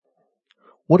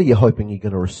What are you hoping you're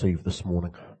going to receive this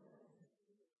morning?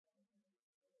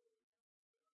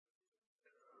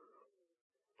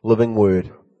 Living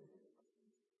Word.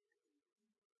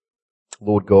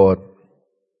 Lord God,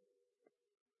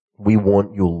 we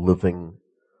want your living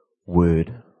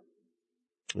Word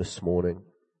this morning.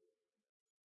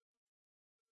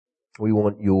 We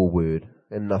want your Word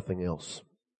and nothing else.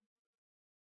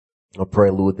 I pray,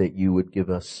 Lord, that you would give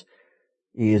us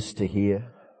ears to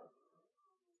hear,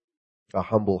 a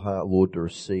humble heart, Lord, to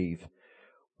receive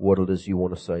what it is you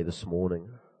want to say this morning.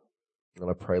 And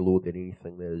I pray, Lord, that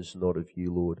anything that is not of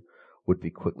you, Lord, would be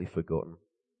quickly forgotten.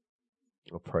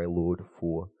 I pray, Lord,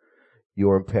 for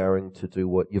your empowering to do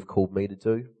what you've called me to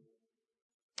do.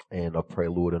 And I pray,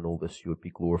 Lord, in all this you would be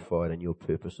glorified and your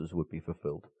purposes would be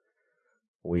fulfilled.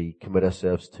 We commit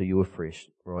ourselves to you afresh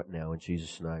right now in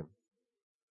Jesus' name.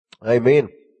 Amen.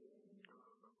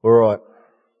 All right.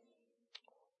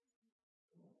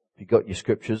 If you got your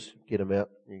scriptures, get them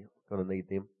out. You're going to need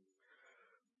them.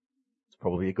 It's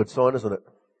probably a good sign, isn't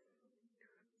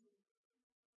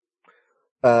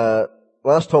it?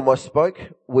 Last time I spoke,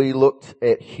 we looked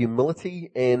at humility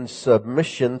and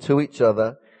submission to each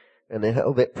other and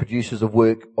how that produces a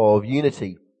work of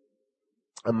unity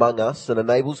among us and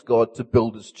enables God to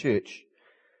build His church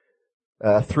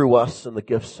through us and the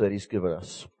gifts that He's given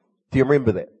us. Do you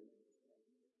remember that?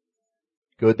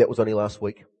 Good, that was only last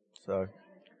week, so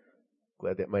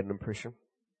glad that made an impression.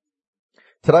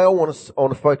 Today I want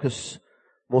to focus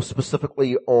more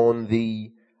specifically on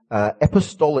the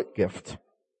apostolic gift,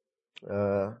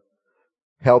 how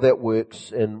that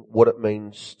works and what it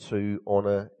means to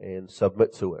honour and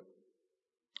submit to it.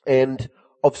 And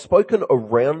I've spoken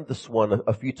around this one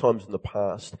a few times in the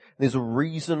past. There's a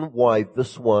reason why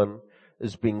this one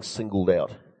is being singled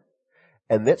out.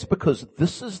 And that's because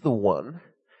this is the one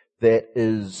that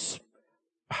is,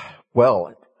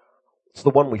 well, it's the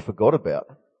one we forgot about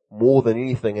more than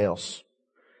anything else.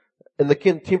 In the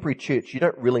contemporary church, you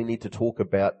don't really need to talk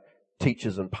about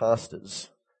teachers and pastors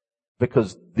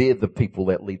because they're the people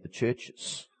that lead the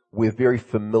churches. We're very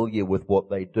familiar with what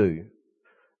they do.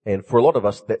 And for a lot of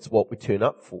us, that's what we turn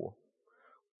up for.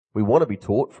 We want to be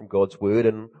taught from God's Word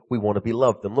and we want to be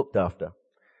loved and looked after.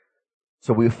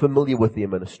 So we're familiar with their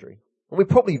ministry. And we're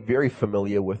probably very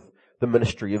familiar with the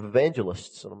ministry of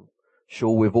evangelists. And I'm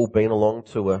sure we've all been along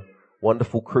to a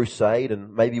wonderful crusade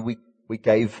and maybe we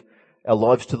gave our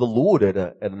lives to the Lord at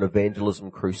an evangelism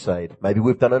crusade. Maybe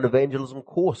we've done an evangelism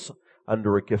course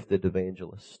under a gifted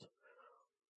evangelist.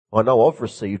 I know I've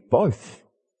received both.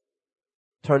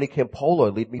 Tony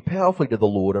Campolo led me powerfully to the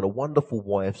Lord in a wonderful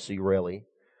YFC rally.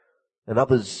 And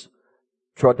others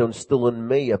tried to instill in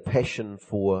me a passion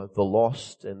for the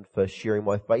lost and for sharing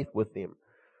my faith with them.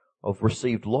 I've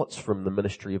received lots from the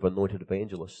ministry of anointed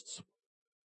evangelists.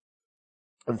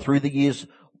 And through the years,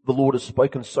 the Lord has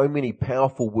spoken so many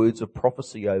powerful words of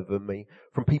prophecy over me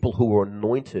from people who are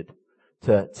anointed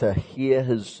to hear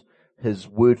His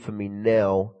word for me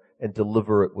now and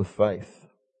deliver it with faith.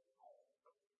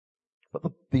 But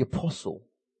the apostle,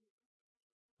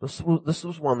 this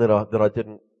was one that I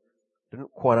didn't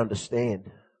quite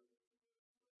understand.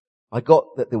 I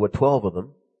got that there were 12 of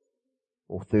them,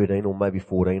 or 13, or maybe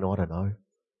 14, I don't know.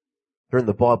 They're in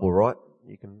the Bible, right?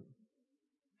 You can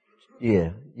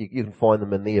find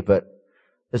them in there, but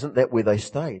isn't that where they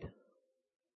stayed?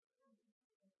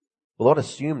 Well, I'd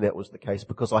assume that was the case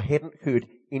because I hadn't heard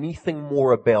anything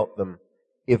more about them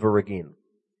ever again.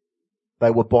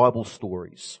 They were Bible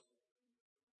stories.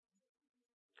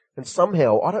 And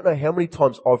somehow, I don't know how many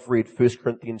times I've read 1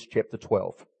 Corinthians chapter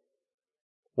 12.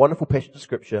 Wonderful passage of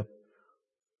scripture.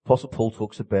 Apostle Paul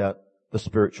talks about the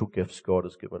spiritual gifts God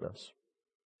has given us.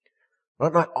 I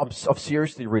don't know, I've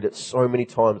seriously read it so many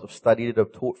times. I've studied it,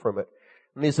 I've taught from it.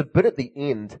 And there's a bit at the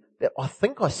end that I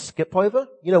think I skip over.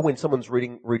 You know, when someone's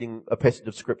reading a passage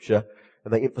of scripture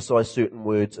and they emphasize certain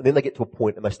words and then they get to a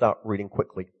point and they start reading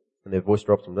quickly and their voice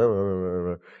drops and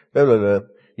you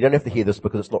don't have to hear this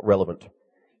because it's not relevant.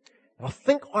 I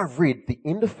think I read the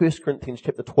end of 1 Corinthians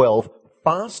chapter 12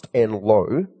 fast and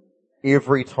low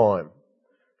every time.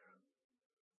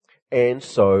 And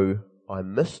so I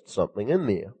missed something in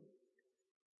there.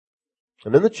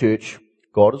 And in the church,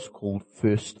 God has called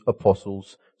first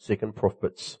apostles, second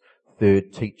prophets,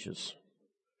 third teachers.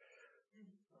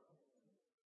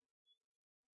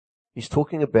 He's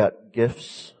talking about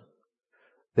gifts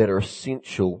that are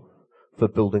essential for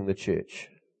building the church.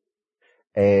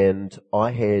 And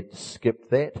I had skipped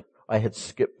that. I had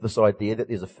skipped this idea that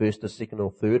there's a first, a second,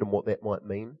 or third and what that might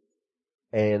mean.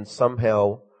 And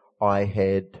somehow I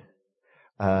had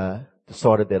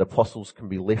decided that apostles can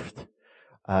be left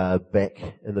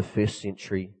back in the first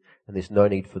century and there's no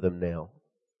need for them now.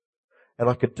 And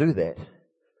I could do that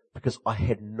because I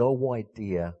had no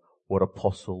idea what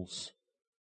apostles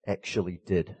actually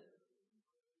did.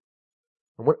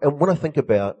 And when I think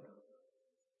about,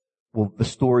 well, the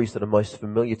stories that are most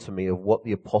familiar to me of what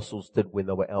the apostles did when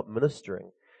they were out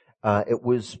ministering, it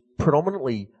was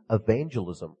predominantly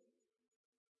evangelism.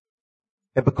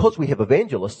 And because we have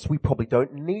evangelists, we probably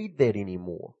don't need that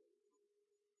anymore.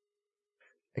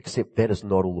 Except that is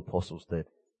not all apostles did.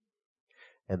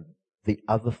 And the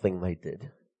other thing they did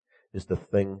is the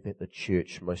thing that the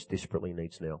church most desperately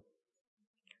needs now.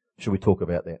 Should we talk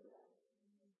about that?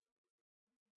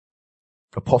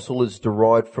 Apostle is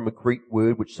derived from a Greek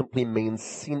word which simply means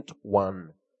sent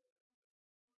one.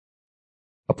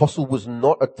 Apostle was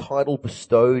not a title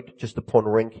bestowed just upon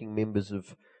ranking members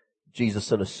of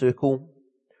Jesus in a circle,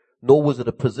 nor was it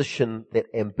a position that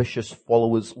ambitious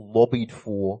followers lobbied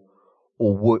for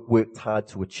or worked hard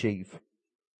to achieve.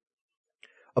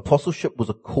 Apostleship was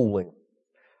a calling,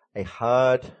 a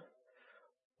hard,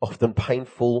 often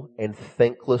painful and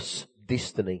thankless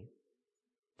destiny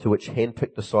to which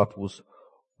hand-picked disciples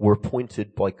were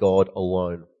appointed by God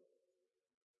alone.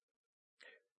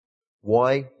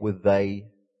 Why were they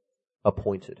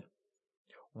appointed?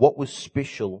 What was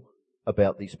special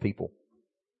about these people?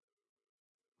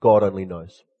 God only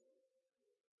knows.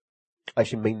 I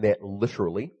actually mean that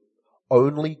literally.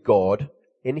 Only God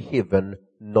in heaven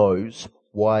knows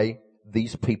why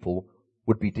these people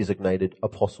would be designated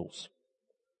apostles.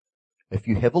 If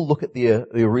you have a look at their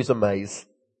resumes,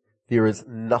 there is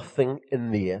nothing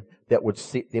in there that would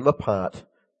set them apart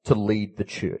to lead the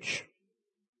church.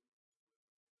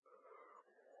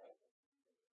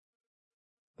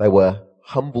 They were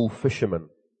humble fishermen,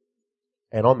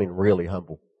 and I mean really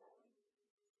humble.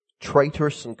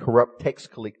 Traitorous and corrupt tax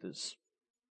collectors,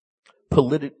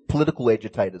 political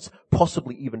agitators,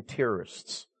 possibly even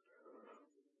terrorists.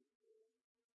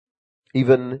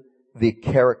 Even their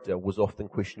character was often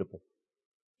questionable.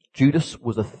 Judas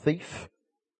was a thief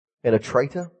and a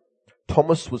traitor.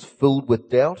 Thomas was filled with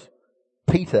doubt.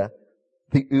 Peter,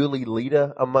 the early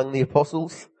leader among the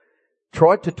apostles,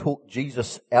 tried to talk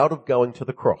Jesus out of going to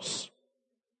the cross.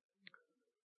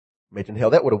 Imagine how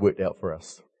that would have worked out for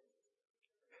us.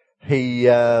 He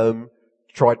did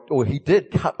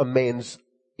cut a man's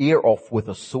ear off with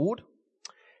a sword,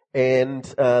 and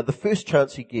the first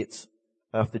chance he gets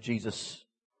after Jesus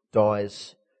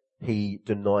dies, he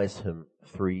denies him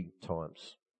 3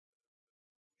 times.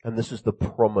 And this is the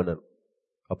prominent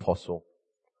apostle.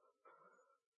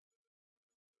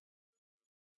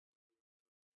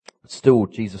 But still,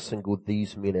 Jesus singled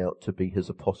these men out to be his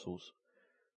apostles,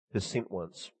 his sent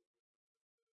ones.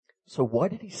 So why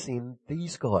did he send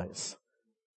these guys?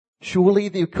 Surely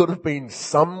there could have been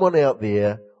someone out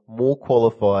there more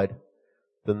qualified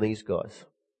than these guys.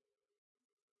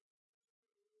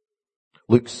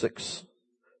 Luke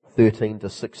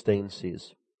 6:13-16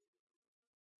 says,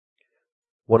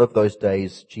 one of those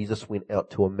days Jesus went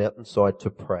out to a mountainside to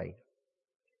pray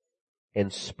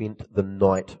and spent the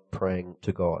night praying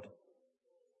to God.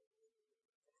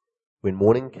 When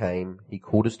morning came, he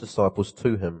called his disciples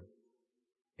to him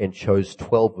and chose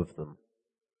 12 of them,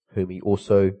 whom he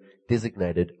also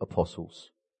designated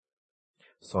apostles.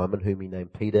 Simon, whom he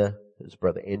named Peter, his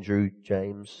brother Andrew,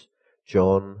 James,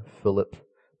 John, Philip,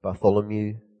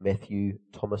 Bartholomew, Matthew,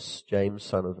 Thomas, James,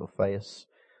 son of Alphaeus,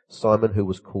 Simon, who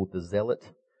was called the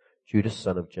Zealot, Judas,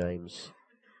 son of James,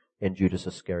 and Judas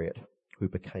Iscariot, who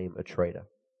became a traitor.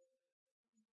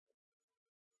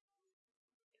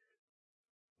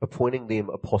 Appointing them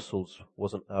apostles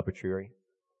wasn't arbitrary.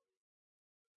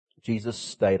 Jesus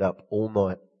stayed up all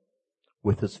night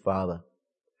with his Father,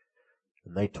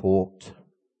 and they talked.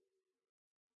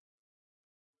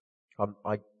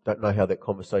 I don't know how that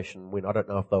conversation went. I don't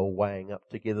know if they were weighing up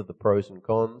together the pros and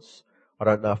cons. I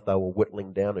don't know if they were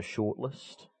whittling down a short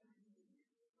list.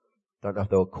 I don't know if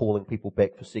they were calling people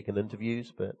back for second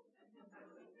interviews,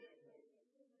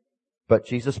 but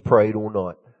Jesus prayed all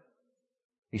night.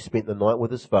 He spent the night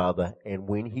with his Father, and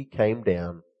when he came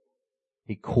down,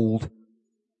 he called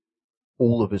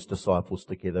all of his disciples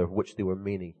together, of which there were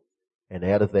many. And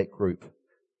out of that group,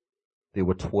 there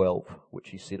were 12, which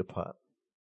he set apart.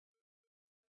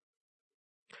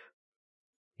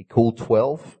 He called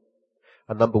 12,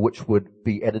 a number which would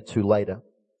be added to later.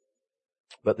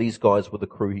 But these guys were the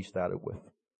crew he started with.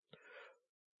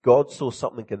 God saw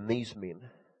something in these men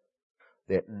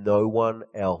that no one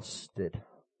else did.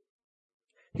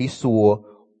 He saw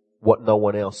what no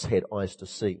one else had eyes to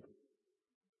see.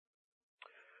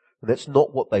 And that's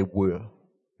not what they were.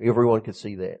 Everyone could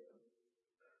see that.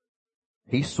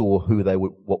 He saw who they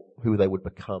would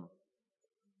become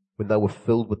when they were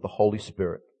filled with the Holy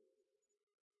Spirit.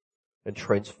 and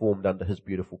transformed under his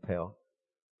beautiful power.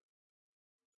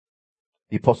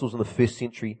 The apostles in the first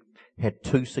century had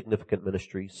two significant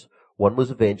ministries. One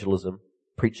was evangelism,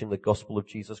 preaching the gospel of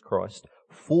Jesus Christ,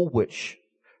 for which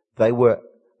they were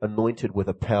anointed with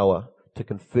a power to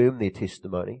confirm their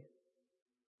testimony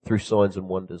through signs and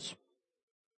wonders.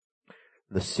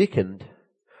 And the second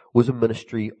was a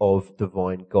ministry of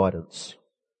divine guidance,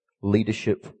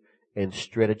 leadership, and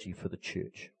strategy for the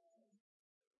church.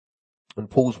 In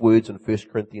Paul's words in 1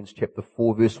 Corinthians chapter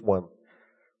 4, verse 1,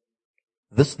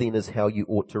 "This then is how you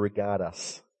ought to regard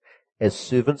us, as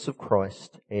servants of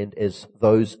Christ and as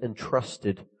those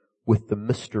entrusted with the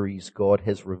mysteries God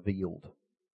has revealed."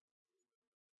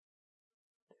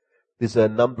 There's a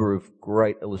number of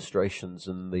great illustrations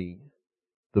in the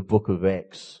book of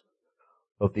Acts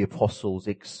of the apostles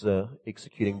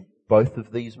executing both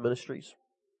of these ministries.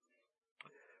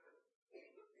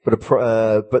 But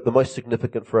the most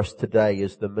significant for us today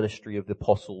is the ministry of the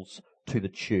apostles to the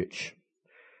church.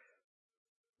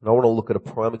 And I want to look at a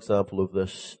prime example of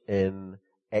this in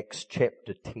Acts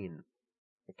chapter 10.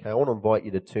 Okay, I want to invite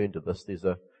you to turn to this. There's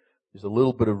a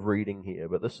little bit of reading here,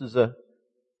 but this is a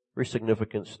very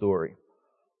significant story.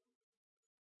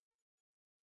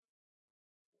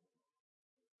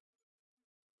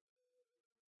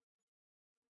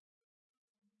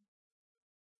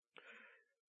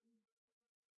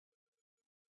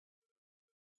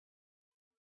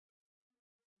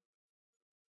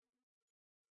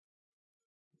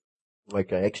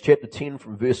 Okay, Acts chapter 10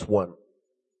 from verse 1.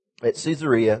 At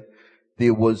Caesarea,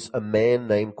 there was a man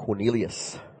named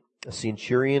Cornelius, a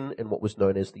centurion in what was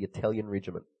known as the Italian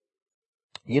regiment.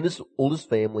 He and all his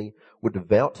family were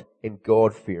devout and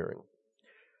God-fearing.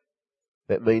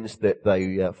 That means that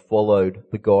they followed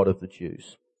the God of the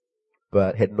Jews,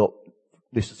 but had not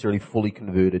necessarily fully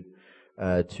converted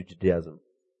to Judaism.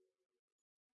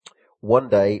 One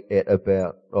day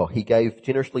he gave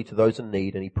generously to those in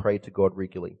need and he prayed to God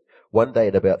regularly. One day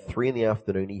at about 3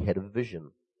 p.m, he had a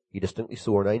vision. He distinctly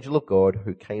saw an angel of God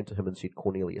who came to him and said,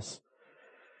 "Cornelius."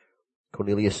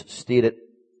 Cornelius stared at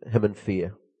him in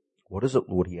fear. "What is it,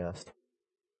 Lord?" he asked.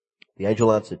 The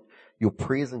angel answered, "Your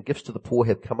prayers and gifts to the poor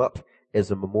have come up as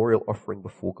a memorial offering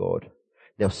before God.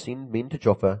 Now send men to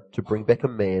Joppa to bring back a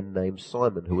man named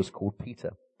Simon who is called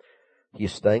Peter. He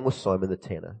is staying with Simon the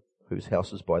tanner, whose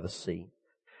house is by the sea."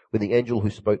 When the angel who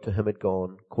spoke to him had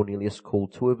gone, Cornelius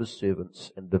called 2 of his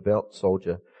servants and a devout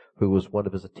soldier who was one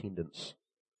of his attendants.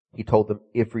 He told them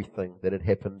everything that had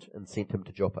happened and sent him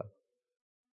to Joppa.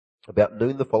 About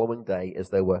noon the following day,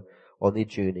 as they were on their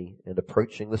journey and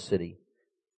approaching the city,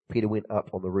 Peter went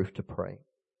up on the roof to pray.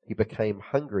 He became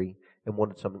hungry and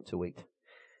wanted something to eat.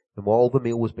 And while the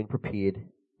meal was being prepared,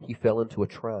 he fell into a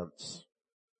trance.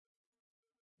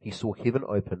 He saw heaven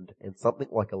opened and something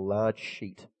like a large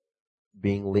sheet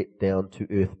being let down to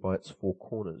earth by its 4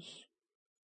 corners.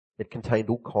 It contained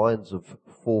all kinds of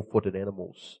 4-footed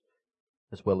animals,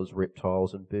 as well as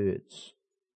reptiles and birds.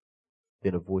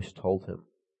 Then a voice told him,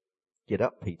 "Get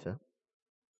up, Peter,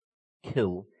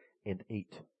 kill and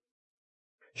eat."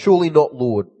 "Surely not,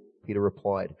 Lord," Peter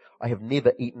replied. "I have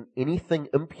never eaten anything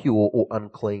impure or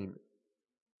unclean."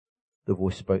 The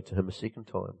voice spoke to him a second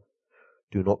time.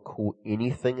 "Do not call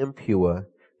anything impure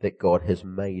that God has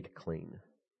made clean."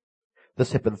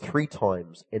 This happened 3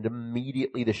 times, and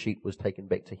immediately the sheet was taken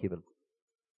back to heaven.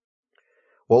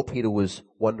 While Peter was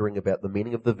wondering about the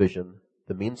meaning of the vision,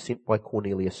 the men sent by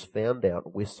Cornelius found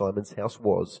out where Simon's house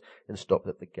was and stopped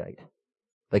at the gate.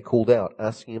 They called out,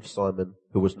 asking if Simon,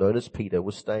 who was known as Peter,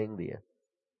 was staying there.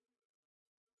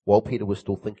 While Peter was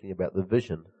still thinking about the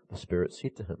vision, the Spirit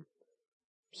said to him,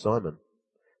 "Simon,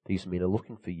 these men are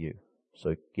looking for you.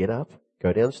 So get up,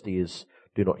 go downstairs.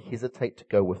 Do not hesitate to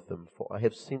go with them, for I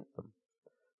have sent them."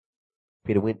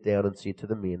 Peter went down and said to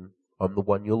the men, "I'm the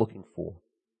one you're looking for.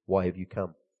 Why have you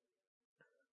come?"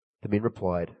 The men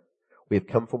replied, "We have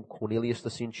come from Cornelius the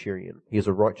centurion. He is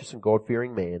a righteous and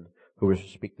God-fearing man who is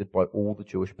respected by all the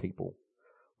Jewish people.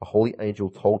 A holy angel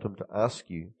told him to ask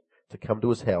you to come to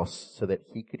his house so that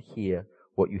he could hear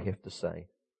what you have to say."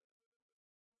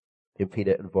 Then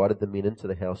Peter invited the men into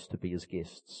the house to be his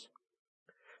guests.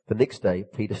 The next day,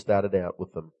 Peter started out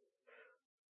with them,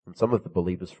 and some of the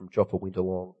believers from Joppa went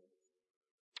along.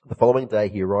 The following day,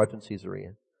 he arrived in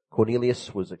Caesarea.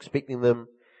 Cornelius was expecting them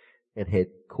and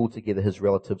had called together his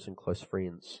relatives and close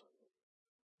friends.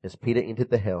 As Peter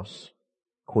entered the house,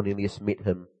 Cornelius met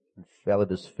him and fell at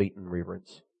his feet in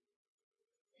reverence.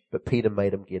 But Peter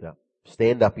made him get up.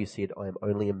 "Stand up," he said. "I am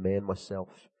only a man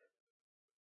myself."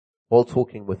 While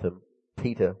talking with him,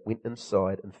 Peter went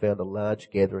inside and found a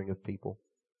large gathering of people.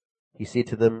 He said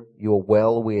to them, "You are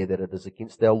well aware that it is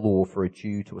against our law for a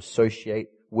Jew to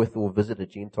associate with or visit a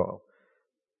Gentile.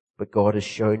 But God has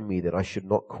shown me that I should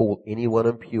not call anyone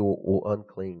impure or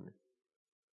unclean.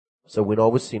 So when I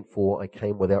was sent for, I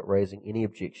came without raising any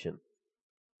objection.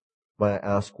 May I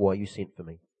ask why you sent for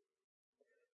me?"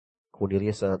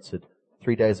 Cornelius answered,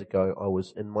 3 days ago I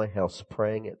was in my house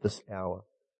praying at this hour.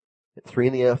 At 3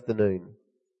 PM,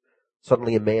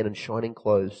 suddenly a man in shining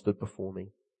clothes stood before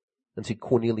me and said,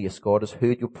 "Cornelius, God has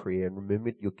heard your prayer and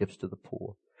remembered your gifts to the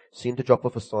poor. Send to Joppa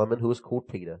for Simon, who is called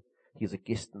Peter. He is a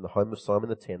guest in the home of Simon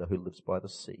the tanner, who lives by the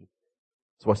sea."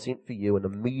 So I sent for you, and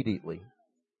immediately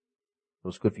it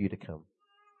was good for you to come.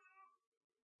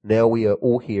 Now we are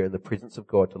all here in the presence of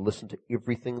God to listen to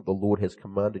everything the Lord has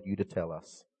commanded you to tell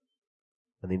us.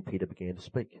 And then Peter began to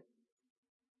speak.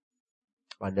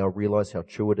 I now realize how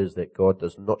true it is that God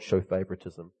does not show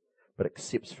favoritism, but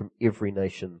accepts from every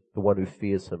nation the one who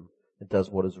fears him and does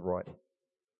what is right.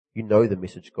 You know the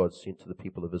message God sent to the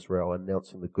people of Israel,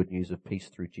 announcing the good news of peace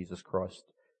through Jesus Christ,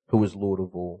 who is Lord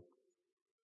of all.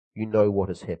 You know what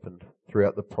has happened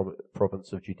throughout the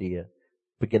province of Judea,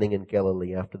 beginning in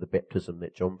Galilee after the baptism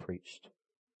that John preached.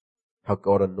 How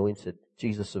God anointed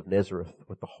Jesus of Nazareth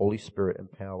with the Holy Spirit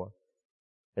and power,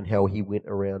 and how he went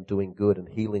around doing good and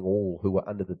healing all who were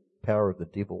under the power of the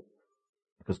devil,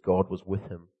 because God was with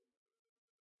him.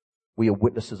 We are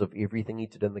witnesses of everything he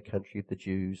did in the country of the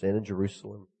Jews and in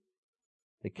Jerusalem.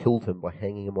 They killed him by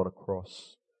hanging him on a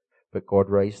cross, but God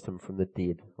raised him from the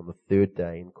dead on the third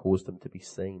day and caused him to be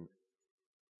seen.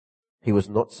 He was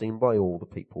not seen by all the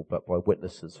people, but by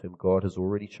witnesses whom God has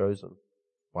already chosen,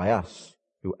 by us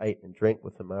who ate and drank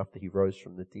with him after he rose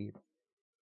from the dead.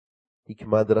 He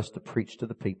commanded us to preach to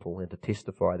the people and to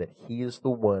testify that he is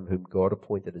the one whom God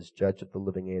appointed as judge of the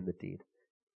living and the dead.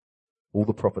 All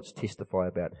the prophets testify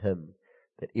about him,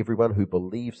 that everyone who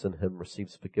believes in him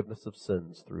receives forgiveness of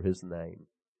sins through his name.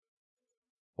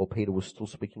 While Peter was still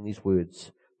speaking these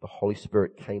words, the Holy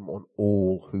Spirit came on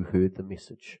all who heard the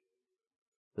message.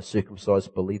 The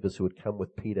circumcised believers who had come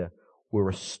with Peter were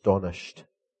astonished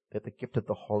that the gift of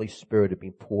the Holy Spirit had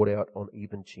been poured out on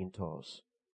even Gentiles.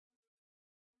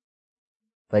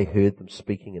 They heard them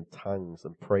speaking in tongues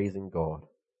and praising God.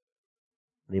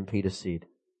 And then Peter said,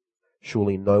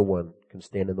 "Surely no one can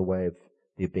stand in the way of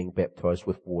their being baptized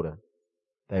with water.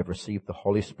 They have received the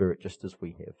Holy Spirit just as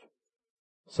we have."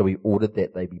 So he ordered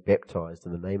that they be baptized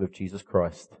in the name of Jesus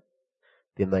Christ.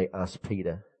 Then they asked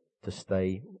Peter to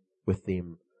stay with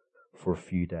them for a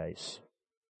few days.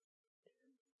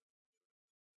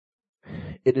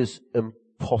 It is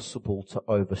impossible to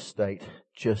overstate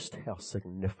just how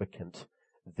significant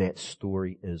that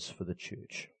story is for the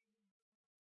church.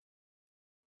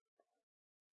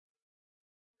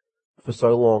 For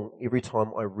so long, every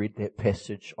time I read that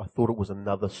passage, I thought it was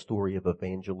another story of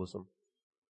evangelism.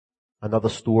 Another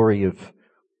story of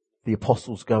the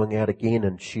apostles going out again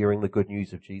and sharing the good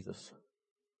news of Jesus.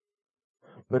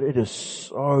 But it is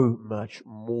so much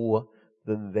more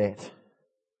than that.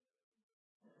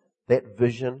 That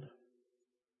vision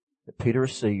that Peter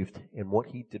received and what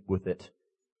he did with it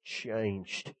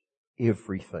changed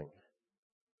everything.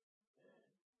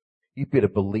 You better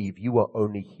believe you are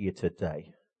only here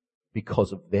today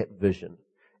because of that vision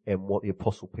and what the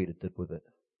Apostle Peter did with it.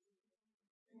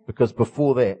 Because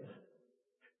before that,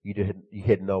 you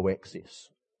had no access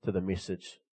to the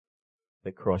message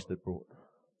that Christ had brought.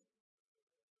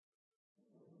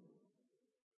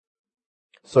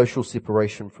 Social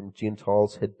separation from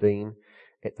Gentiles had been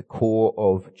at the core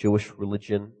of Jewish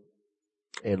religion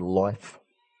and life.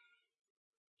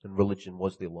 And religion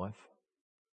was their life.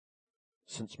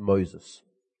 Since Moses,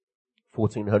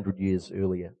 1400 years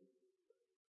earlier.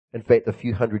 In fact, a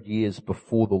few hundred years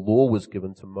before the law was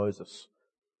given to Moses,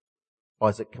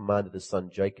 Isaac commanded his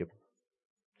son Jacob,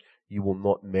 "You will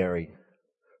not marry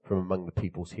from among the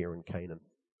peoples here in Canaan,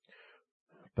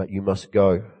 but you must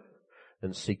go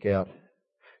and seek out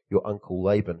your uncle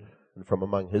Laban, and from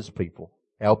among his people,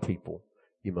 our people,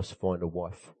 you must find a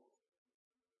wife."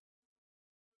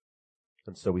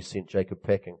 And so he sent Jacob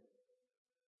packing.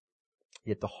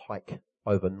 He had to hike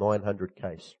over 900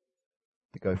 k's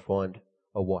to go find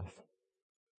a wife.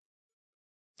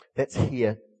 That's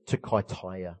here to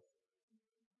Kaitaia.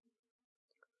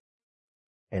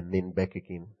 And then back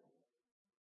again.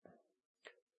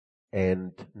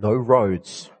 And no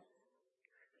roads.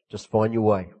 Just find your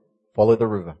way. Follow the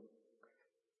river.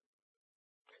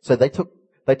 So they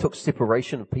took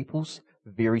separation of peoples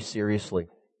very seriously.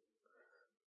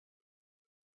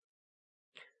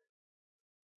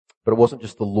 But it wasn't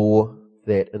just the law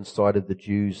that incited the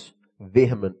Jews'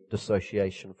 vehement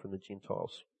dissociation from the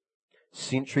Gentiles.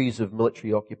 Centuries of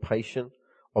military occupation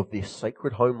of their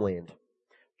sacred homeland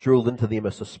drilled into them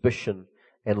a suspicion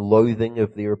and loathing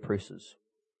of their oppressors.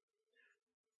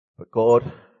 But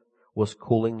God was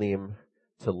calling them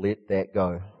to let that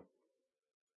go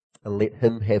and let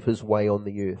him have his way on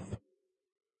the earth.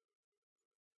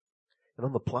 And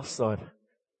on the plus side,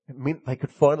 it meant they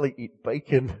could finally eat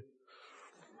bacon.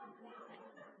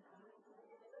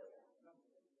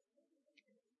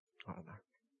 I don't know.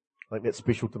 I think that's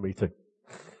special to me too.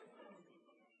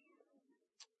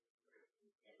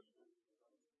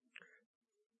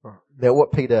 Now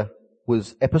what Peter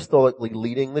was apostolically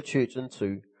leading the church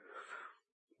into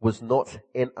was not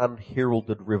an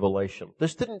unheralded revelation.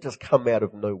 This didn't just come out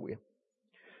of nowhere.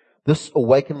 This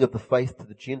awakening of the faith to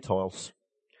the Gentiles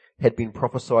had been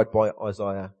prophesied by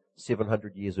Isaiah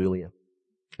 700 years earlier,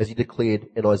 as he declared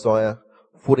in Isaiah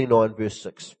 49 verse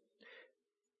 6,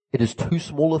 "It is too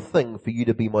small a thing for you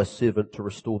to be my servant to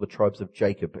restore the tribes of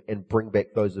Jacob and bring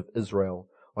back those of Israel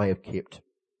I have kept.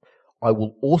 I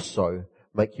will also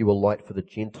make you a light for the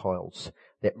Gentiles,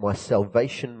 that my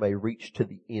salvation may reach to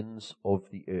the ends of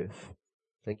the earth."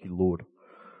 Thank you, Lord.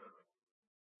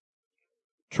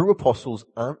 True apostles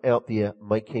aren't out there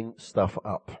making stuff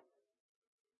up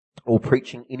or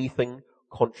preaching anything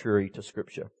contrary to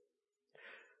Scripture.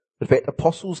 In fact,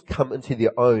 apostles come into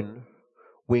their own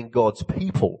when God's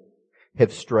people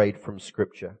have strayed from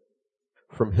Scripture,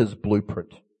 from His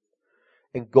blueprint.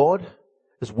 And God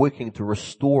is working to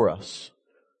restore us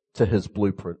to His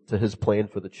blueprint, to His plan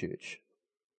for the church.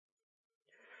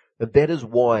 And that is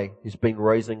why He's been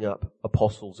raising up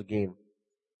apostles again,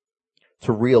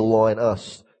 to realign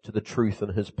us to the truth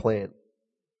in His plan.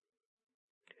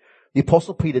 The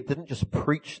Apostle Peter didn't just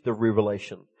preach the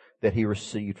revelation that he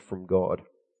received from God.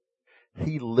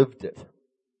 He lived it.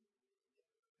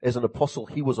 As an apostle,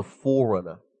 he was a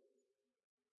forerunner.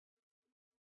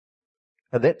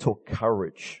 And that took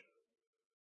courage.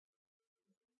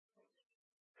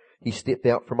 He stepped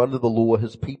out from under the law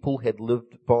his people had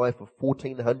lived by for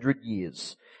 1400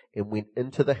 years and went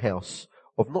into the house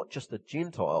of not just a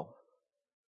Gentile,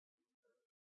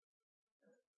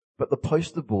 but the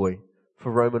poster boy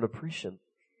for Roman oppression,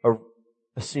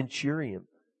 a centurion.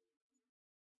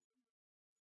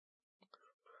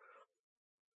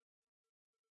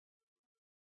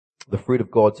 The fruit of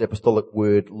God's apostolic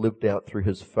word lived out through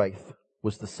his faith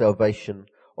was the salvation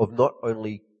of not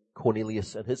only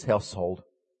Cornelius and his household,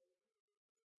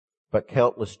 but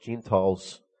countless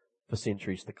Gentiles for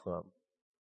centuries to come,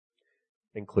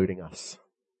 including us.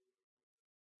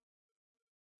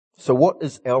 So what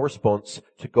is our response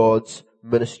to God's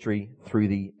ministry through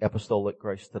the apostolic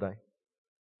grace today?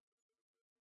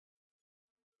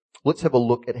 Let's have a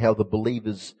look at how the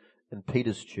believers in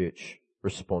Peter's church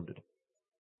responded.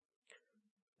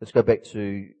 Let's go back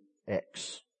to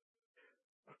Acts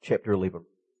chapter 11.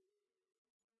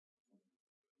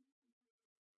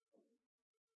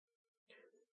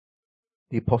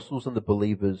 The apostles and the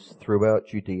believers throughout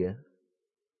Judea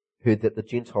heard that the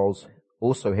Gentiles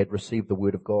also had received the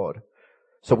word of God.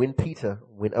 So when Peter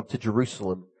went up to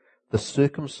Jerusalem, the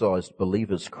circumcised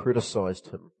believers criticized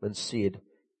him and said,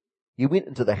 "You went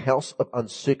into the house of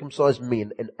uncircumcised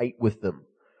men and ate with them."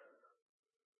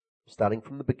 Starting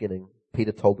from the beginning,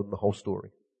 Peter told them the whole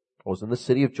story. "I was in the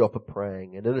city of Joppa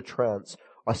praying, and in a trance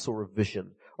I saw a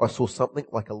vision. I saw something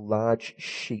like a large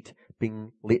sheet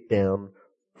being let down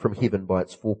from heaven by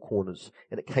its four corners,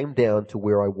 and it came down to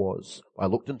where I was. I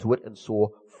looked into it and saw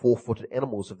four-footed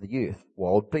animals of the earth,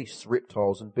 wild beasts,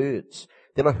 reptiles, and birds.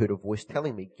 Then I heard a voice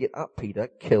telling me, 'Get up, Peter,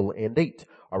 kill and eat.'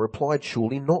 I replied,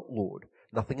 'Surely not, Lord.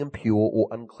 Nothing impure or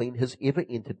unclean has ever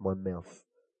entered my mouth.'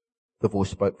 The voice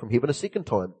spoke from heaven a second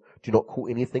time, 'Do not call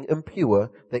anything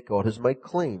impure that God has made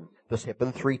clean.' This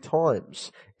happened 3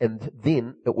 times, and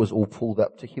then it was all pulled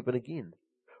up to heaven again.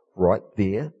 Right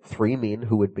there, 3 men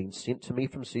who had been sent to me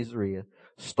from Caesarea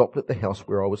stopped at the house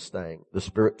where I was staying. The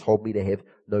Spirit told me to have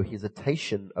no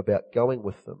hesitation about going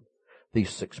with them. These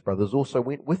 6 brothers also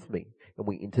went with me, and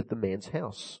we entered the man's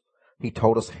house. He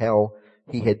told us how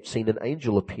he had seen an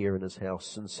angel appear in his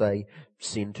house and say,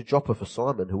 'Send to Joppa for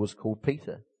Simon, who is called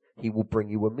Peter. He will bring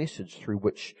you a message through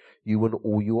which you and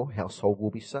all your household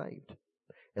will be saved.'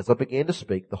 As I began to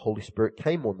speak, the Holy Spirit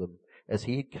came on them, as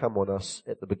he had come on us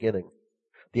at the beginning.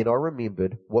 Then I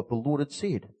remembered what the Lord had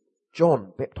said.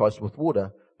 'John baptized with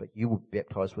water, but you will be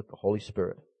baptized with the Holy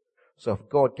Spirit.' So if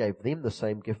God gave them the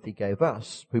same gift he gave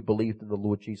us, who believed in the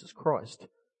Lord Jesus Christ,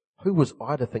 who was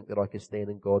I to think that I could stand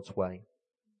in God's way?"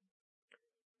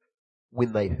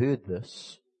 When they heard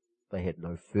this, they had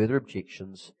no further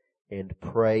objections and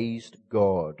praised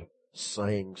God,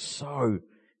 saying, "So,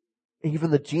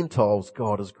 even the Gentiles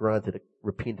God has granted a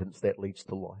repentance that leads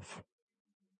to life."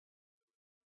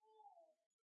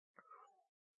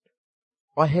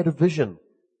 I had a vision,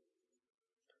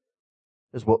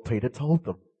 is what Peter told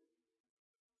them.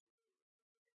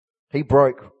 He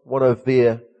broke one of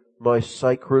their most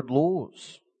sacred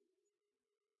laws.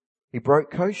 He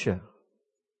broke kosher.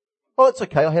 Oh, it's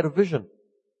okay, I had a vision.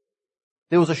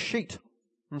 There was a sheet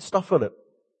and stuff in it.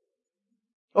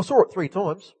 I saw it 3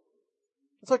 times.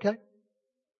 It's okay.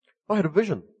 I had a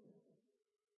vision.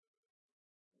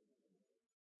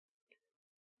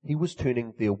 He was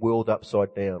turning their world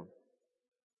upside down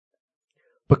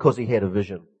because he had a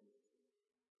vision.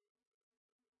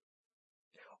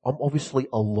 I'm obviously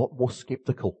a lot more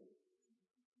skeptical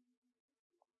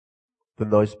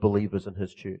than those believers in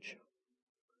his church.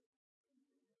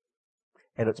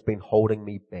 And it's been holding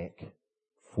me back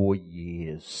for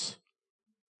years.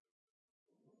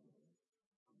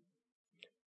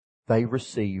 They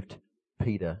received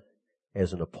Peter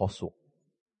as an apostle.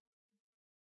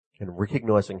 And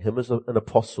recognizing him as an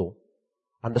apostle,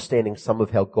 understanding some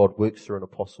of how God works through an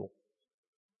apostle.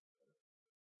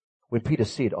 When Peter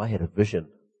said, I had a vision,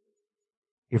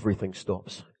 everything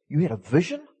stops. You had a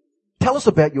vision? Tell us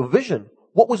about your vision.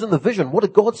 What was in the vision? What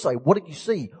did God say? What did you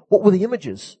see? What were the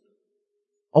images?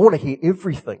 I want to hear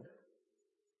everything.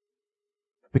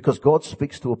 Because God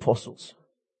speaks to apostles.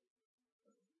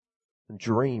 In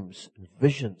dreams, in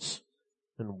visions,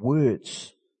 in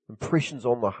words, impressions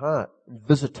on the heart, in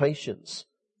visitations.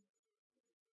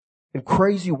 In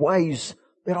crazy ways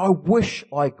that I wish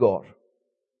I got.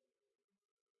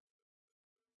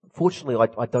 Unfortunately,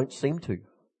 I don't seem to.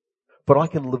 But I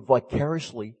can live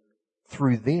vicariously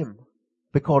through them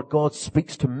because God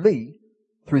speaks to me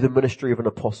through the ministry of an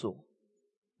apostle.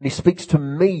 And He speaks to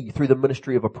me through the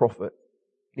ministry of a prophet.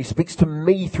 And He speaks to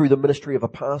me through the ministry of a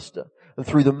pastor and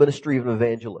through the ministry of an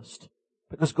evangelist.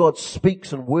 Because God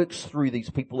speaks and works through these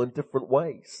people in different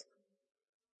ways.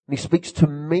 And He speaks to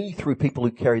me through people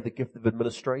who carry the gift of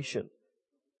administration.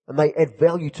 And they add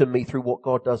value to me through what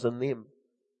God does in them.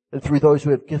 And through those who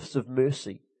have gifts of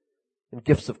mercy and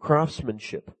gifts of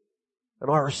craftsmanship. And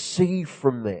I receive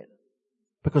from that.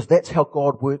 Because that's how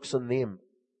God works in them.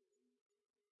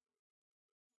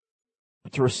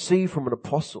 But to receive from an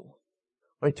apostle,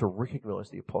 I need to recognize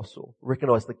the apostle,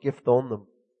 recognize the gift on them.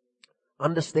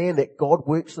 Understand that God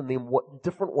works in them in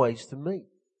different ways to me.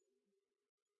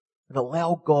 And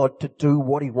allow God to do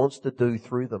what He wants to do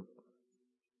through them.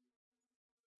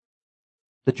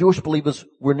 The Jewish believers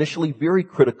were initially very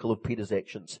critical of Peter's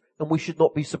actions, and we should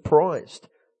not be surprised.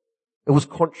 It was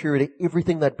contrary to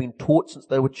everything they'd been taught since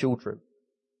they were children.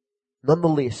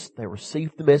 Nonetheless, they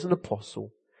received him as an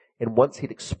apostle, and once he'd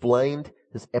explained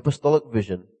his apostolic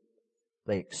vision,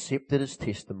 they accepted his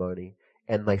testimony,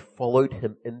 and they followed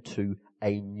him into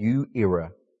a new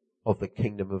era of the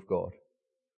kingdom of God.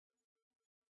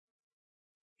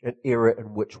 An era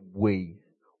in which we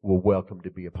were welcome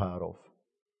to be a part of.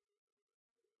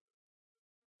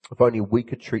 If only we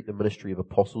could treat the ministry of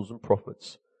apostles and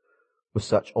prophets with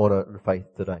such honor and faith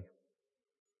today.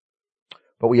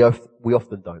 But we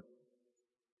often don't.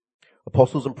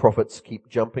 Apostles and prophets keep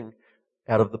jumping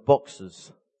out of the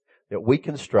boxes that we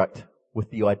construct with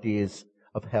the ideas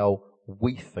of how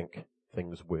we think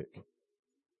things work.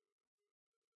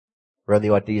 Around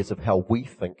the ideas of how we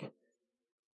think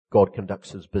God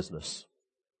conducts His business.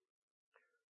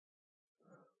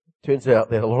 Turns out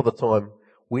that a lot of the time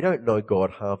we don't know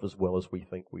God half as well as we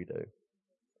think we do.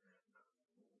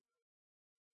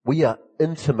 We are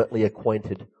intimately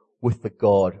acquainted with the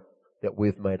God that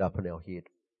we've made up in our head.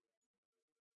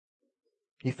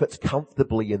 He fits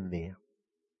comfortably in there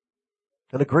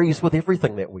and agrees with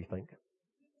everything that we think.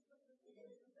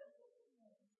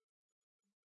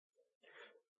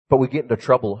 But we get into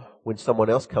trouble when someone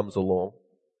else comes along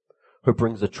who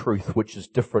brings a truth which is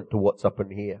different to what's up in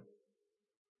here.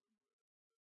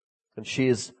 And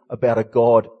shares about a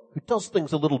God who does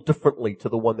things a little differently to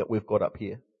the one that we've got up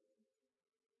here.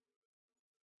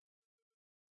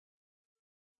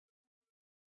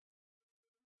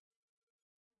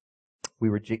 We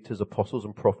reject His apostles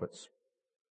and prophets,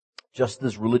 just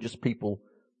as religious people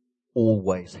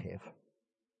always have.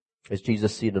 As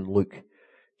Jesus said in Luke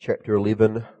chapter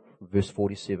 11, verse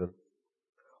 47,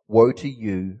 "Woe to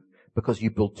you, because you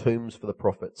build tombs for the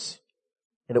prophets,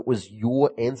 and it was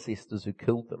your ancestors who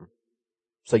killed them.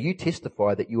 So you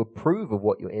testify that you approve of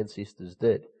what your ancestors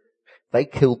did. They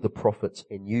killed the prophets,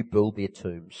 and you build their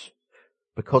tombs.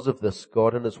 Because of this,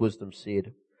 God in His wisdom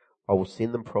said, I will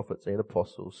send them prophets and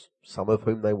apostles, some of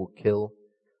whom they will kill,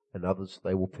 and others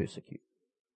they will persecute."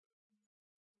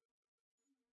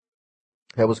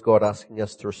 How is God asking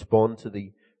us to respond to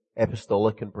the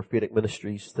apostolic and prophetic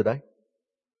ministries today?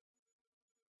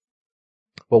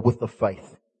 Well, with the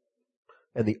faith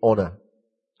and the honor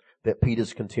that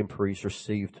Peter's contemporaries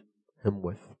received him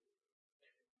with.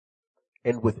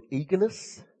 and with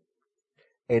eagerness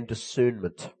and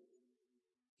discernment.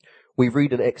 We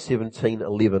read in Acts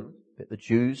 17:11 that the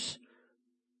Jews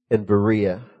in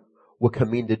Berea were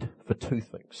commended for two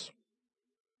things.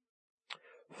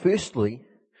 Firstly,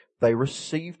 they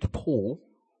received Paul's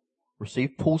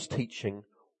teaching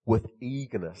with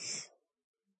eagerness.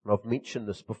 And I've mentioned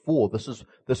this before. This is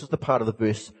the part of the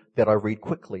verse that I read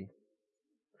quickly.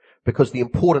 Because the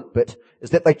important bit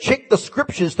is that they checked the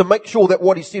scriptures to make sure that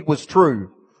what he said was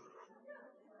true.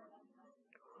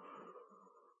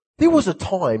 There was a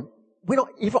time when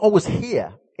if I was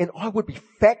here and I would be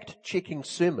fact-checking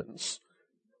sermons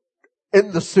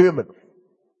in the sermon.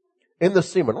 In the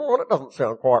sermon. Oh, that doesn't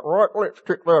sound quite right. Let's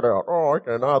check that out. Oh,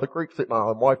 okay. No, the Greek said,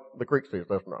 the Greek says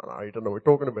this. No, you don't know what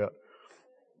we're talking about.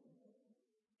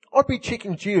 I'd be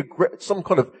checking some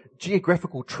kind of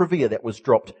geographical trivia that was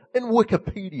dropped in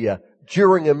Wikipedia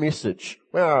during a message.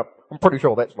 Well, I'm pretty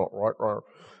sure that's not right.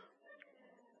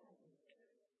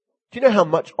 Do you know how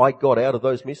much I got out of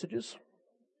those messages?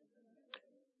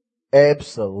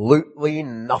 Absolutely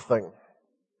nothing.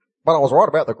 But I was right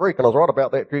about the Greek, and I was right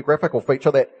about that geographical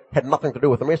feature that had nothing to do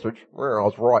with the message. Well, I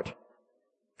was right.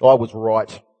 I was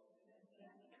right.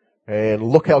 And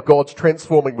look how God's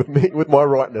transforming with me, with my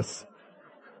rightness.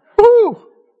 Woo!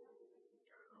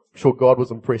 I'm sure God was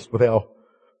impressed with how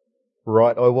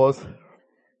right I was.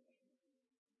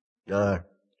 No.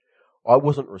 I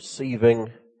wasn't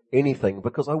receiving anything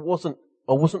because I wasn't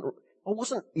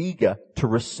eager to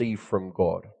receive from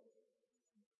God.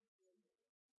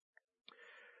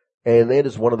 And that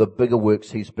is one of the bigger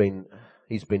works he's been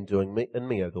doing in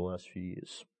me over the last few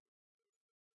years.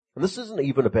 And this isn't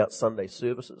even about Sunday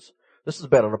services. This is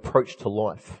about an approach to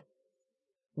life.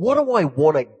 What do I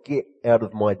want to get out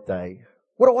of my day?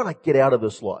 What do I want to get out of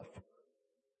this life?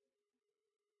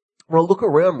 When I look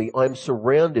around me, I'm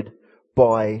surrounded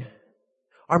by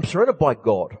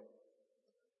God.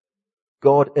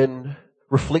 God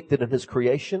reflected in His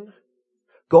creation.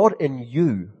 God in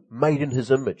you, made in His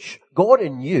image. God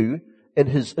in you, in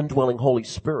His indwelling Holy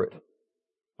Spirit.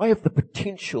 I have the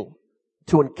potential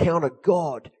to encounter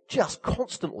God just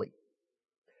constantly,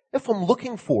 if I'm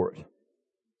looking for it.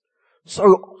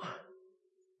 So,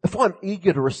 if I'm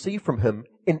eager to receive from Him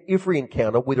in every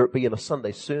encounter, whether it be in a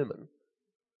Sunday sermon,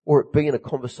 or it be in a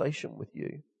conversation with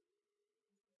you,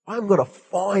 I'm going to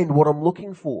find what I'm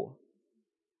looking for.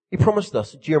 He promised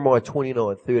us, Jeremiah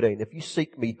 29:13, if you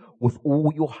seek me with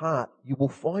all your heart, you will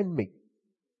find me.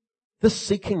 This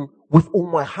seeking with all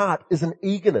my heart is an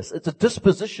eagerness. It's a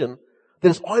disposition that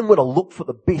is, I'm going to look for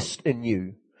the best in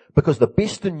you, because the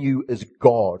best in you is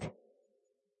God.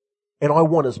 And I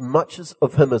want as much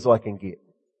of Him as I can get.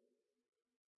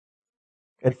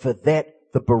 And for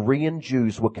that, the Berean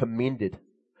Jews were commended,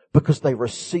 because they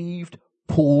received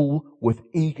Paul with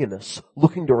eagerness,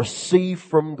 looking to receive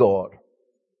from God.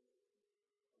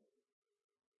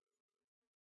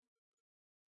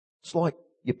 It's like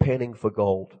you're panning for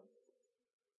gold.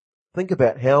 Think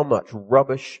about how much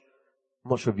rubbish.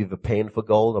 I'm not sure if you've ever panned for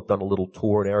gold. I've done a little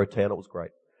tour in Arrowtown. It was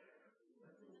great.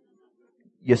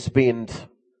 You spend,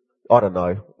 I don't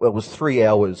know, it was 3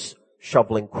 hours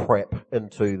shoveling crap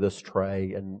into this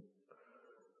tray and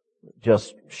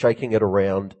just shaking it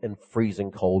around in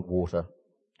freezing cold water.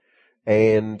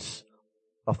 And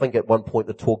I think at one point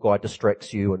the tour guide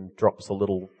distracts you and drops a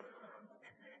little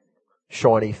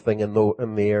shiny thing in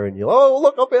there, and you're, oh,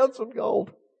 look, I found some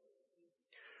gold.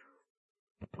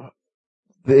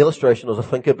 The illustration, as I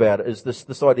think about it, is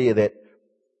this idea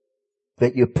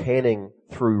that you're panning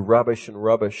through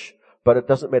rubbish, but it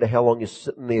doesn't matter how long you're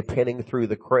sitting there panning through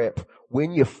the crap.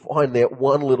 When you find that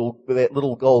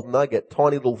little gold nugget,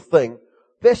 tiny little thing,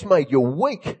 that's made your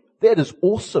week. That is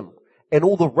awesome. And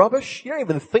all the rubbish, you don't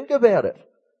even think about it.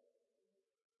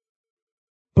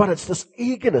 But it's this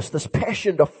eagerness, this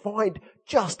passion to find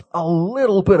just a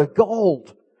little bit of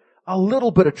gold, a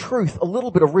little bit of truth, a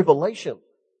little bit of revelation.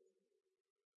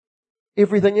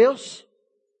 Everything else,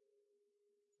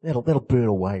 that'll burn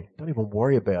away. Don't even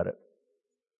worry about it.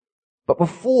 But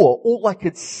before, all I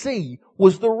could see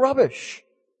was the rubbish.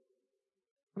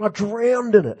 And I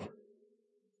drowned in it.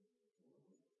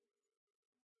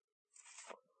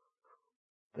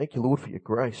 Thank you, Lord, for your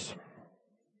grace.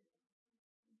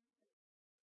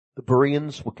 The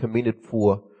Bereans were commended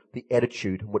for the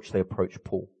attitude in which they approached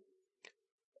Paul.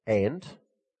 And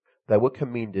they were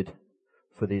commended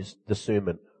for their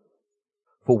discernment.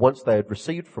 For once they had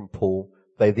received from Paul,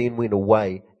 they then went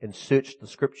away and searched the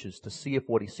scriptures to see if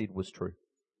what he said was true.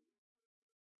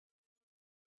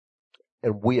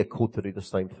 And we are called to do the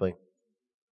same thing.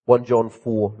 1 John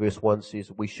 4 verse 1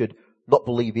 says we should not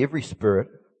believe every spirit,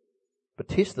 but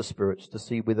test the spirits to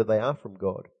see whether they are from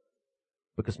God.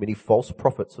 because many false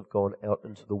prophets have gone out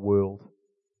into the world.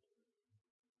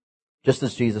 Just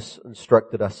as Jesus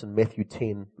instructed us in Matthew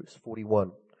 10, verse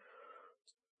 41,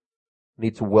 we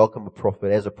need to welcome a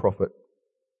prophet as a prophet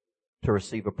to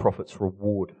receive a prophet's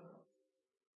reward.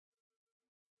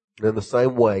 And in the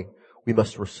same way, we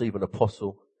must receive an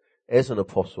apostle as an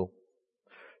apostle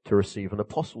to receive an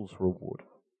apostle's reward.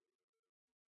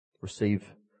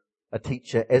 Receive a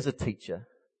teacher as a teacher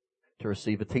to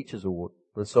receive a teacher's award,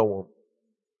 and so on.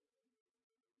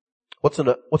 What's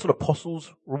an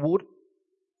apostle's reward?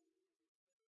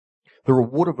 The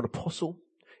reward of an apostle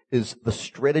is the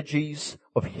strategies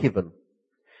of heaven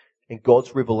and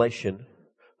God's revelation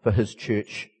for His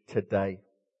church today.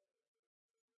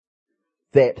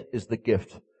 That is the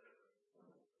gift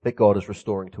that God is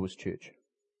restoring to His church.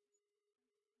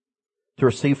 To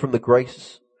receive from the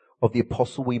grace of the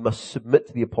apostle, we must submit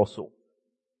to the apostle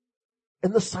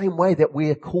in the same way that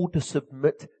we are called to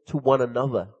submit to one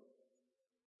another.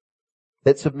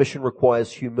 That submission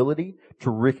requires humility to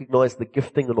recognize the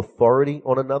gifting and authority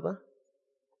on another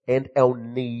and our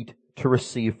need to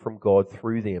receive from God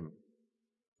through them.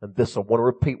 And this, I want to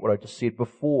repeat what I just said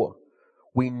before.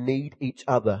 We need each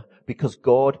other because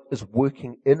God is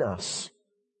working in us,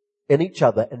 in each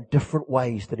other, in different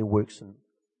ways than He works in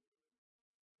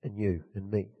you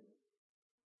and me.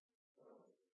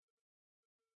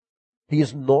 He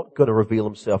is not going to reveal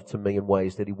Himself to me in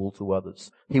ways that He will to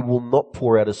others. He will not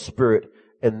pour out His Spirit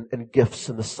in gifts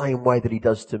in the same way that He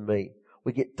does to me.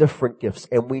 We get different gifts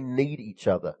and we need each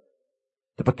other.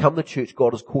 To become the church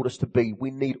God has called us to be,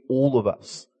 we need all of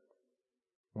us.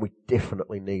 And we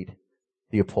definitely need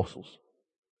the apostles.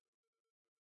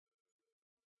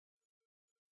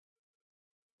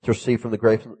 To receive from the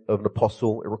grace of an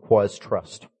apostle, it requires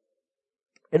trust.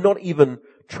 And not even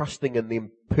trusting in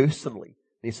them personally,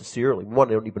 necessarily. We might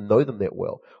not even know them that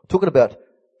well. I'm talking about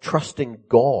trusting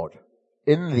God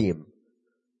in them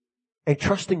and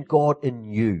trusting God in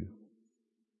you.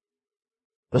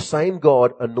 The same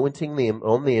God anointing them,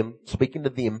 on them, speaking to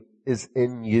them, is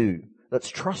in you. That's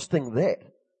trusting that.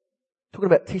 Talking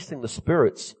about testing the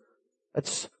spirits.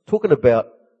 It's talking about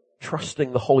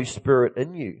trusting the Holy Spirit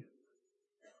in you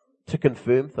to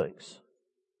confirm things.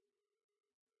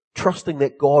 Trusting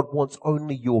that God wants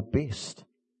only your best.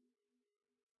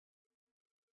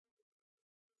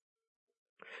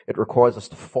 It requires us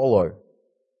to follow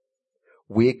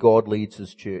where God leads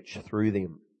His church through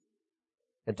them,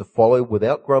 and to follow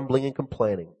without grumbling and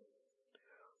complaining,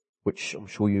 which I'm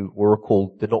sure you will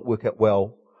recall did not work out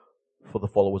well for the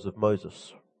followers of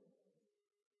Moses.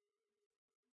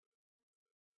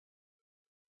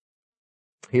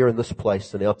 Here in this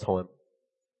place, in our time,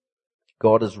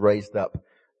 God has raised up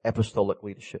apostolic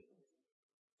leadership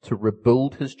to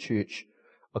rebuild His church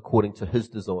according to His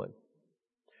design,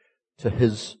 to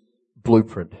His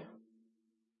blueprint.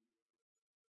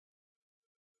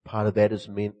 Part of that is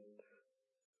meant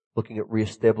looking at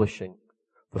re-establishing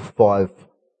the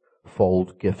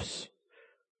five-fold gifts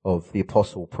of the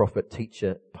apostle, prophet,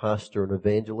 teacher, pastor, and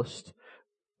evangelist,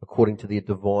 according to their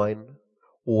divine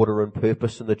order and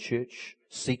purpose in the church,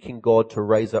 seeking God to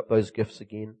raise up those gifts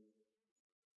again.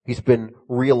 He's been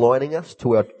realigning us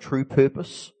to our true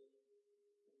purpose,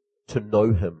 to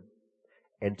know Him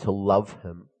and to love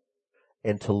Him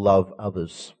and to love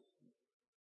others.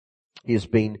 He has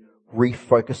been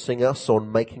refocusing us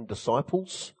on making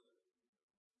disciples,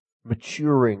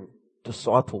 maturing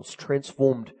disciples,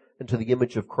 transformed into the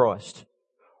image of Christ,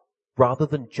 rather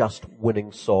than just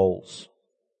winning souls.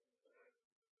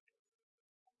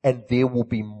 And there will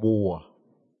be more.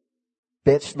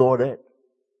 That's not it.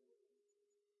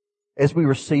 As we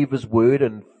receive His word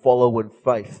and follow in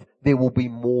faith, there will be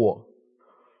more.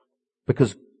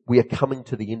 Because we are coming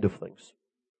to the end of things.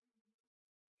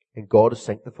 And God is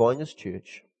sanctifying His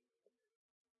church.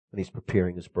 And He's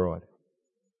preparing His bride.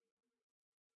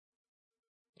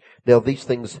 Now, these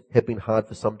things have been hard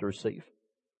for some to receive.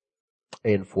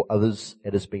 And for others,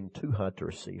 it has been too hard to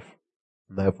receive.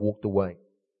 And they have walked away.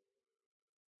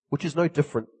 Which is no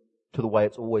different to the way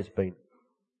it's always been.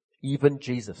 Even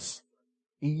Jesus.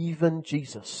 I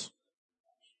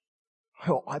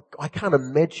can't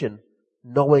imagine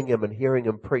knowing Him and hearing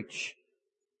Him preach,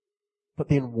 but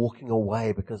then walking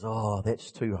away because,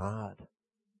 that's too hard.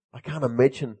 I can't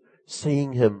imagine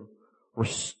seeing Him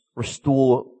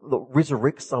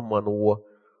resurrect someone or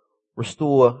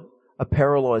restore a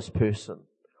paralyzed person.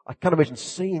 I can't imagine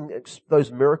seeing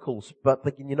those miracles, but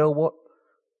thinking, you know what?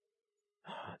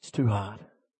 It's too hard.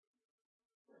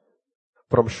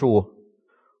 But I'm sure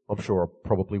I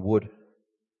probably would.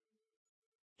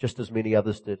 Just as many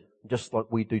others did. Just like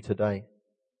we do today.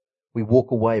 We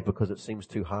walk away because it seems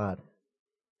too hard.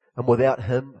 And without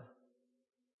Him,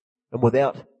 and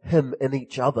without Him in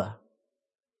each other,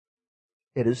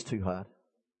 it is too hard.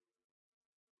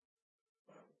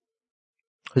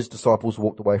 His disciples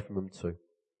walked away from Him too.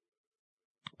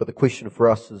 But the question for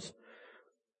us is,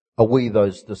 are we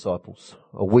those disciples?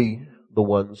 Are we the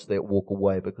ones that walk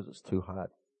away because it's too hard?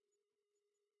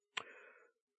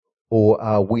 Or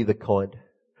are we the kind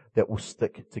that will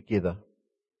stick together,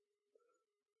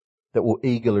 that will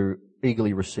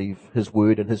eagerly receive His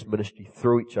word and His ministry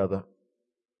through each other,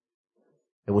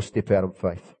 and will step out in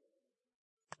faith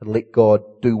and let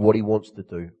God do what He wants to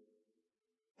do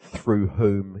through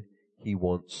whom He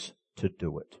wants to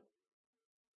do it?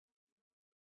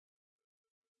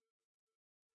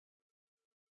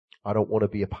 I don't want to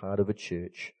be a part of a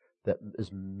church that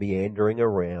is meandering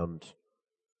around,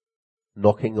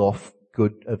 knocking off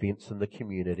good events in the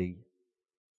community,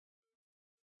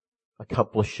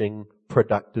 accomplishing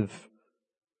productive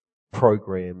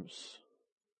programs,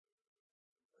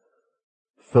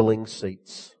 filling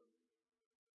seats,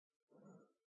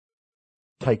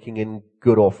 taking in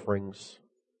good offerings,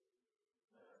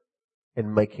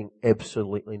 and making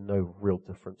absolutely no real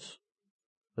difference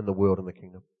in the world and the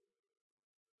kingdom.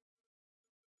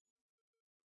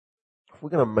 If we're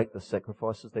going to make the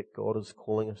sacrifices that God is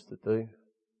calling us to do,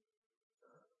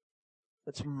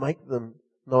 let's make them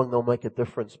knowing they'll make a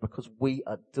difference, because we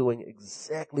are doing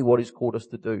exactly what He's called us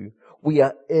to do. We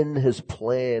are in His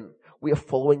plan. We are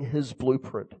following His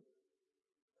blueprint.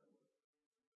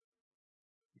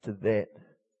 To that,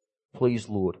 please,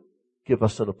 Lord, give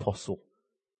us an apostle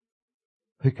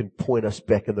who can point us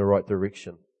back in the right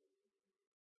direction.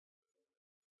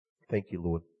 Thank you,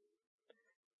 Lord,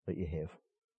 that you have.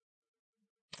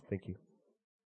 Thank you.